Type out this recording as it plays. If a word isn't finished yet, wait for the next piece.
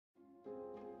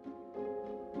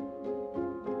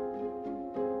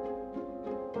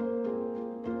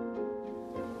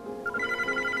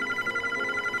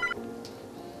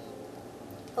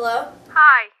Hello?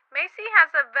 Hi, Macy has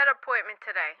a vet appointment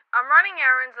today. I'm running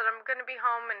errands and I'm going to be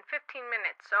home in 15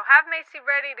 minutes, so have Macy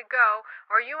ready to go,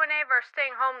 or you and Ava are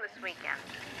staying home this weekend.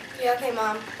 Yeah, okay,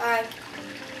 Mom. Bye.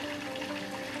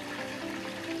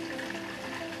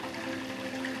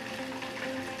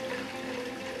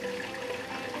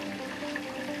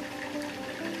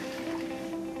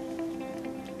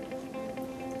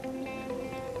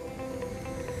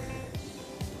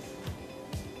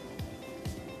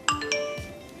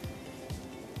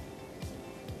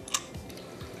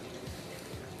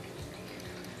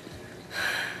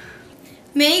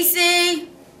 Macy!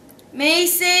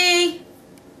 Macy!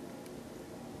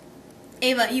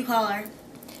 Ava, you call her.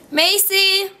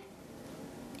 Macy!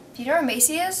 Do you know where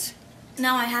Macy is?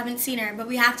 No, I haven't seen her, but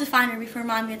we have to find her before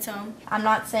Mom gets home. I'm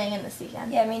not staying in this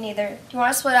weekend. Yeah, me neither. Do you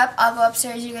want to split up? I'll go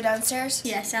upstairs, you go downstairs?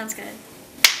 Yeah, sounds good.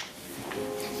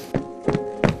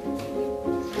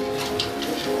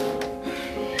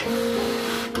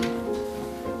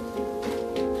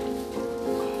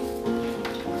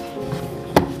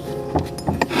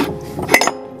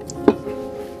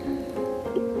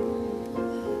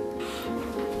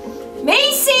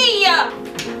 Macy! I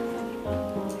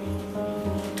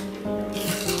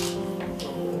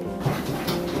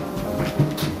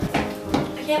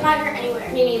can't find her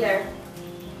anywhere. Me neither.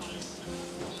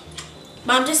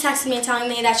 Mom just texted me telling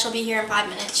me that she'll be here in 5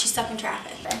 minutes. She's stuck in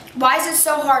traffic. Why is it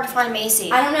so hard to find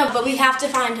Macy? I don't know, but we have to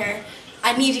find her.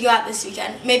 I need to go out this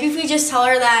weekend. Maybe if we just tell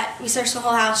her that we searched the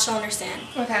whole house, she'll understand.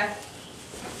 Okay.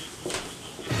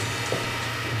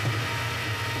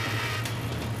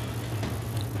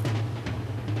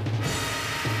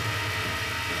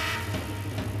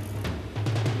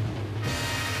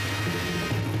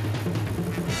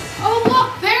 Oh,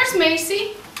 look, there's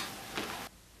Macy.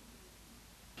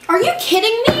 Are you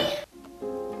kidding me?